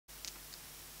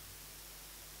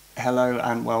Hello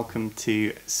and welcome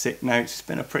to Sick Notes. It's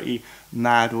been a pretty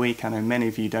mad week. I know many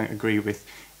of you don't agree with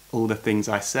all the things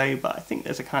I say, but I think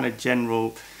there's a kind of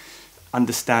general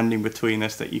understanding between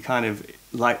us that you kind of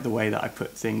like the way that I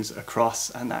put things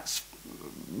across, and that's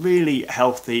really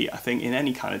healthy, I think, in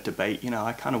any kind of debate. You know,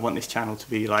 I kind of want this channel to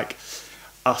be like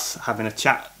us having a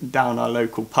chat down our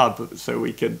local pub so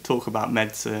we could talk about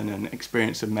medicine and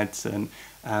experience of medicine,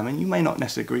 and you may not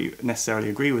necessarily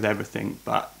agree with everything,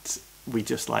 but we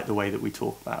just like the way that we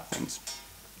talk about things.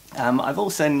 I've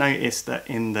also noticed that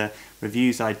in the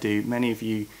reviews I do, many of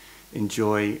you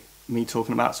enjoy me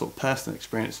talking about sort of personal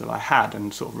experience that I had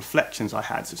and sort of reflections I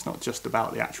had. So it's not just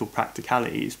about the actual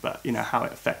practicalities, but you know, how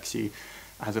it affects you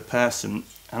as a person.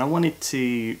 And I wanted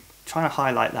to try to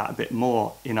highlight that a bit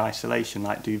more in isolation,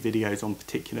 like do videos on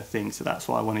particular things. So that's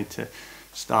why I wanted to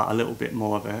start a little bit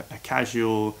more of a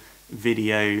casual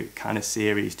video kind of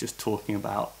series, just talking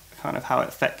about kind of how it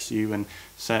affects you and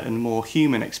certain more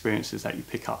human experiences that you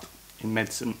pick up in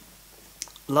medicine.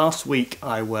 Last week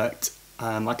I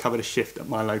covered a shift at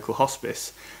my local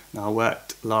hospice. Now, I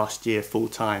worked last year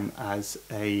full-time as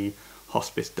a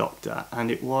hospice doctor, and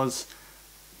it was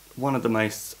one of the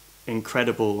most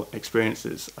incredible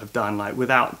experiences I've done. Like,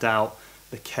 without doubt,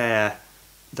 the care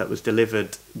that was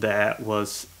delivered there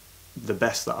was the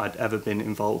best that I'd ever been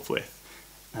involved with.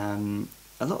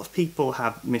 A lot of people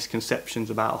have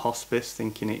misconceptions about a hospice,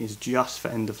 thinking it is just for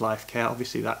end-of-life care.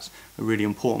 Obviously that's a really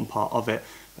important part of it,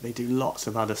 but they do lots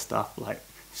of other stuff like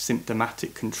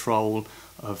symptomatic control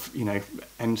of, you know,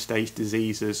 end-stage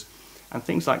diseases, and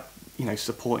things like, you know,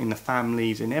 supporting the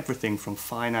families in everything from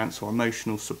finance or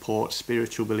emotional support,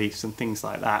 spiritual beliefs and things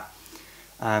like that.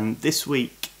 This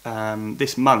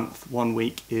month, 1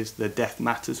 week, is the Death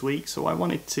Matters week, so I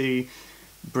wanted to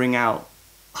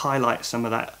highlight some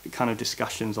of that kind of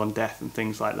discussions on death and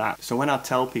things like that. So when I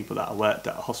tell people that I worked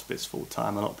at a hospice full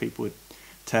time, a lot of people would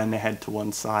turn their head to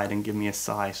one side and give me a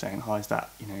sigh, saying, "Oh, is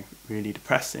that, you know, really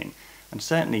depressing?" And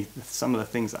certainly some of the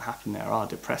things that happen there are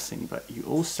depressing, but you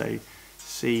also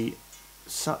see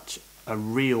such a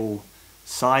real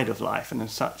side of life and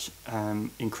such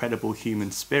incredible human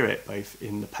spirit, both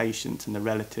in the patient and the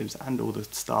relatives and all the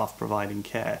staff providing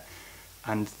care,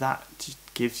 and that just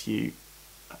gives you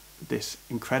this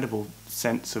incredible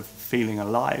sense of feeling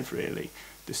alive, really,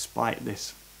 despite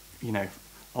this, you know,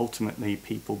 ultimately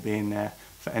people being there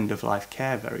for end-of-life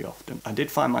care very often. I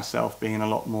did find myself being a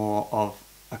lot more of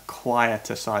a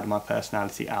quieter side of my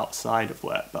personality outside of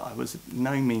work, but I was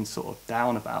no means sort of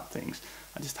down about things.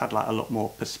 I just had like a lot more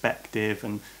perspective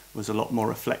and was a lot more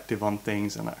reflective on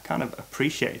things, and I kind of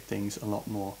appreciated things a lot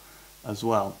more as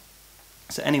well.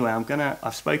 So anyway,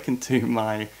 I've spoken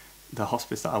to the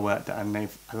hospice that I worked at, and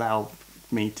they've allowed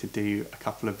me to do a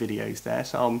couple of videos there,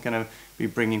 so I'm going to be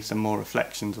bringing some more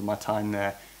reflections of my time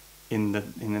there in the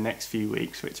next few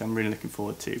weeks, which I'm really looking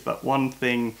forward to. But one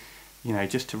thing, you know,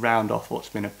 just to round off what's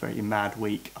been a pretty mad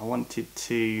week, I wanted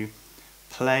to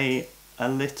play a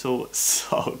little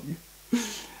song.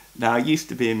 Now, I used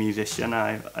to be a musician.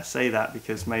 I say that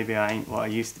because maybe I ain't what I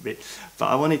used to be, but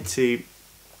I wanted to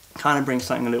kind of bring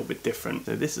something a little bit different.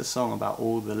 So this is a song about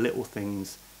all the little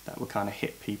things that will kind of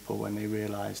hit people when they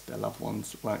realised their loved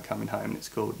ones weren't coming home. It's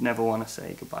called Never Wanna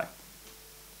Say Goodbye.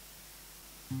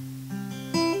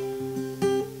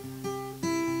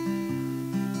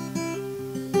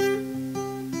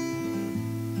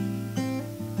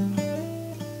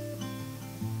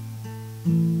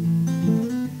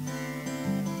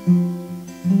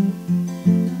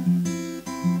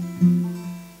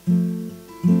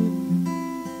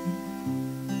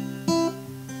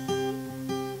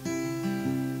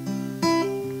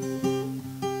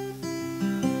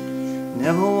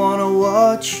 Never wanna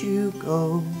watch you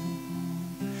go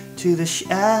to the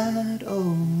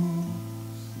shadows.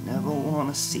 Never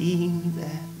wanna see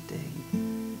that day.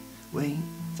 Wait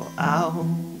for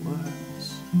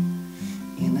hours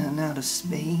in and out of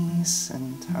space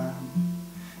and time.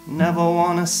 Never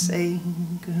wanna say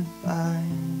goodbye.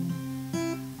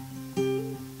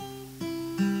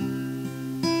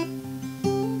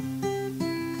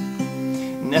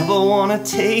 Never wanna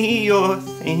take your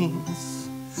things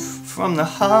from the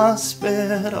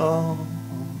hospital.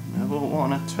 Never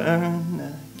wanna turn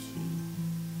the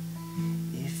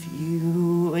key if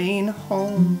you ain't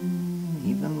home,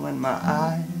 even when my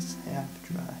eyes have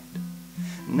dried.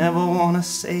 Never wanna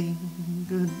say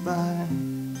goodbye.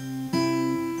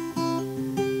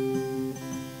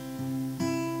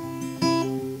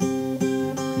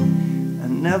 I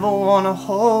never wanna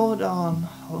hold on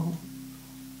hope,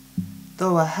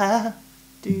 though I have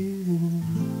to.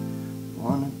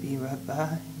 Wanna be right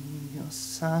by your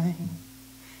side,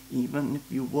 Even if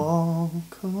you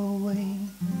walk away,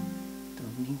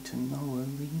 don't need to know a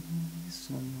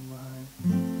reason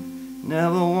why.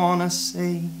 Never wanna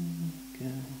say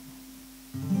goodbye.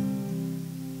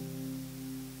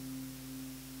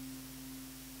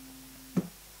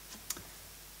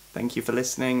 Thank you for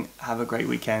listening. Have a great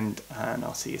weekend, and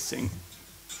I'll see you soon.